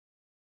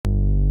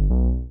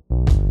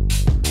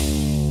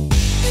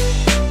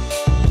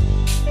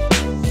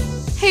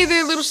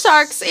little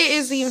sharks, it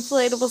is the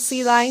inflatable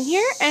sea lion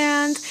here,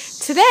 and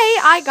today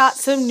I got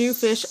some new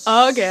fish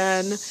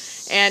again.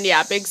 And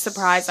yeah, big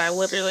surprise, I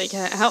literally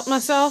can't help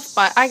myself,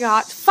 but I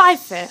got 5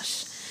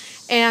 fish.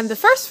 And the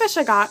first fish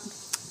I got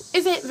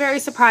isn't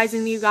very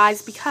surprising to you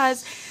guys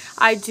because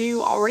I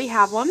do already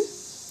have one.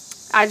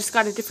 I just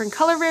got a different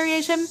color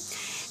variation,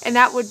 and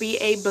that would be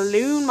a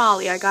balloon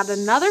molly. I got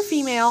another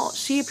female.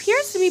 She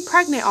appears to be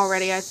pregnant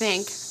already, I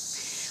think.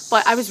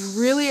 But I was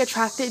really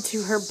attracted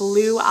to her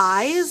blue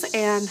eyes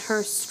and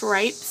her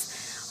stripes.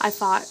 I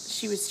thought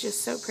she was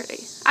just so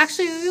pretty.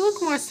 Actually, they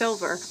look more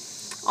silver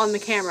on the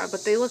camera,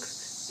 but they look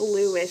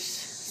bluish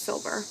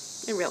silver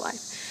in real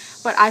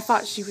life. But I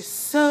thought she was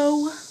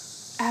so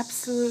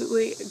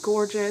absolutely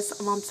gorgeous.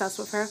 I'm obsessed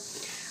with her.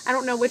 I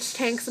don't know which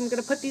tanks I'm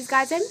going to put these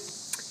guys in.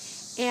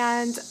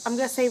 And I'm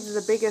going to save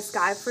the biggest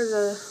guy for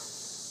the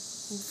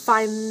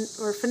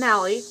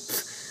finale.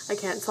 I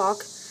can't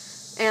talk.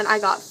 And I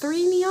got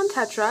 3 neon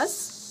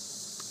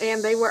tetras,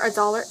 and they were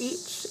 $1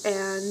 each,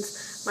 and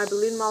my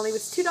balloon molly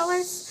was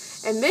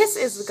 $2. And this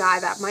is the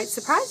guy that might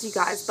surprise you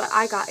guys, but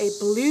I got a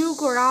blue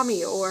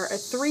gourami, or a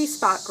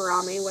 3-spot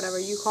gourami, whatever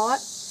you call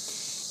it.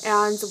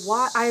 And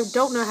I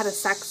don't know how to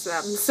sex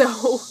them,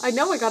 so I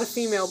know I got a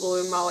female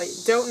balloon molly.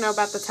 Don't know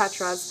about the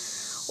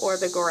tetras or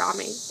the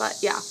gourami,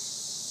 but yeah.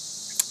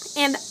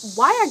 And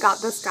why I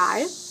got this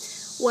guy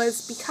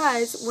was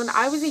because when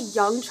I was a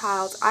young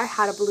child, I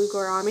had a blue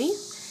gourami.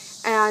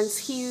 And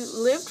he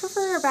lived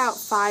for about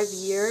 5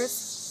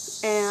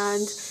 years,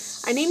 and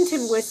I named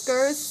him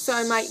Whiskers, so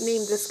I might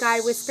name this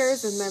guy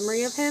Whiskers in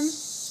memory of him.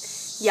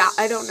 Yeah,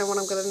 I don't know what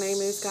I'm going to name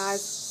these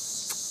guys,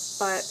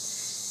 but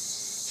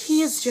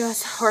he is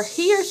just, or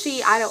he or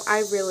she,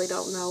 I really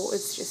don't know.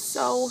 It's just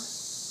so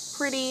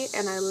pretty,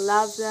 and I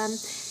love them.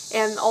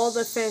 And all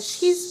the fish,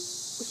 he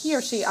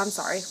or she, I'm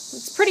sorry,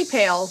 it's pretty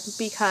pale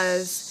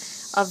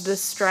because of the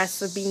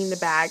stress of being in the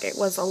bag. It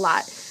was a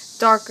lot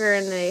darker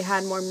and they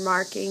had more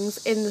markings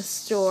in the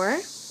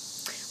store.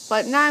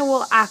 But now I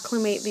will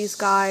acclimate these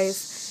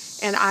guys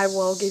and I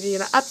will give you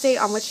an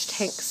update on which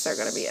tanks they're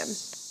going to be in.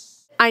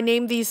 I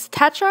named these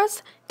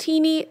Tetras,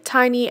 Teeny,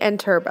 Tiny, and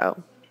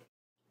Turbo.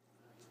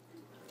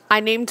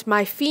 I named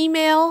my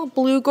female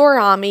blue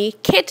gourami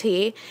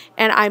Kitty,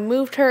 and I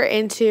moved her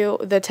into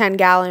the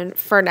 10-gallon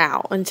for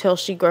now until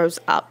she grows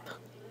up.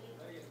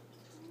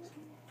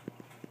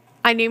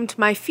 I named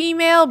my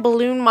female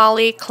balloon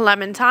molly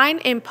Clementine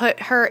and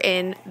put her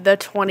in the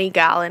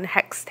 20-gallon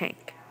hex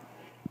tank.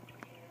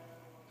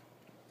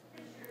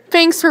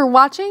 Thanks for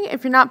watching.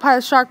 If you're not part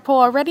of Shark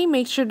Pool already,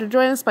 make sure to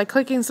join us by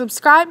clicking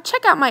subscribe.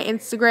 Check out my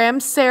Instagram,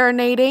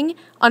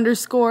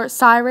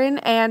 serenading_siren,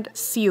 and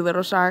see you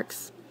little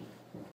sharks.